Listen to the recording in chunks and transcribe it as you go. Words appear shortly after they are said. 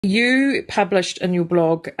You published in your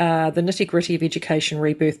blog The Nitty Gritty of Education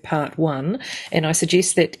Rebirth Part 1, and I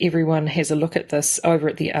suggest that everyone has a look at this over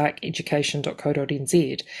at the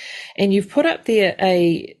arceducation.co.nz. And you've put up there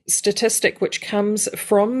a statistic which comes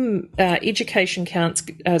from Education Counts,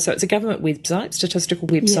 so it's a government website, statistical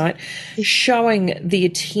website, showing the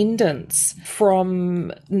attendance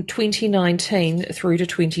from 2019 through to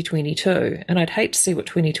 2022. And I'd hate to see what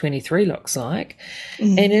 2023 looks like.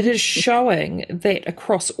 Mm-hmm. And it is showing that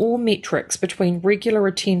across all metrics between regular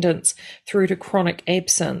attendance through to chronic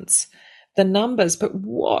absence, the numbers, but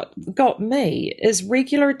what got me is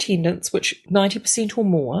regular attendance, which 90% or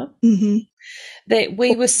more, that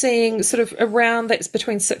we were seeing sort of around that's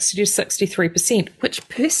between 60 to 63%, which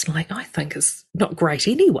personally I think is not great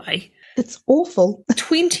anyway. It's awful.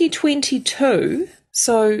 2022,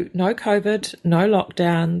 so no COVID, no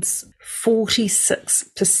lockdowns,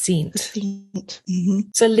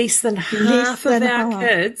 46%. So less than half of our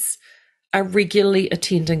kids are regularly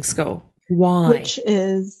attending school. Why? Which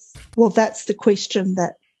is, well, that's the question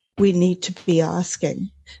that we need to be asking.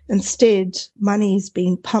 Instead, money's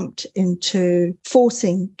being pumped into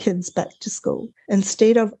forcing kids back to school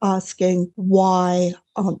instead of asking why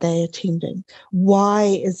aren't they attending? Why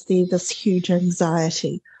is there this huge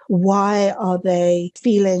anxiety? Why are they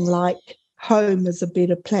feeling like home is a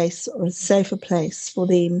better place or a safer place for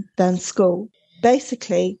them than school?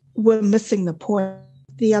 Basically, we're missing the point.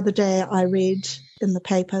 The other day I read in the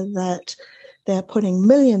paper that they're putting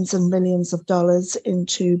millions and millions of dollars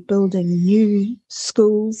into building new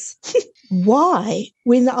schools. Why?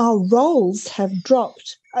 When our roles have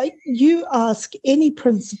dropped. You ask any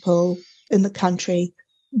principal in the country,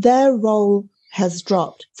 their role has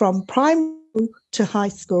dropped. From primary to high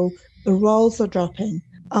school, the roles are dropping.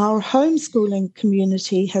 Our homeschooling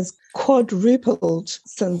community has quadrupled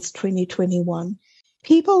since 2021.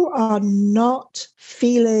 People are not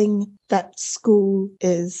feeling that school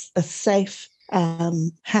is a safe,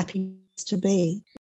 happy place to be.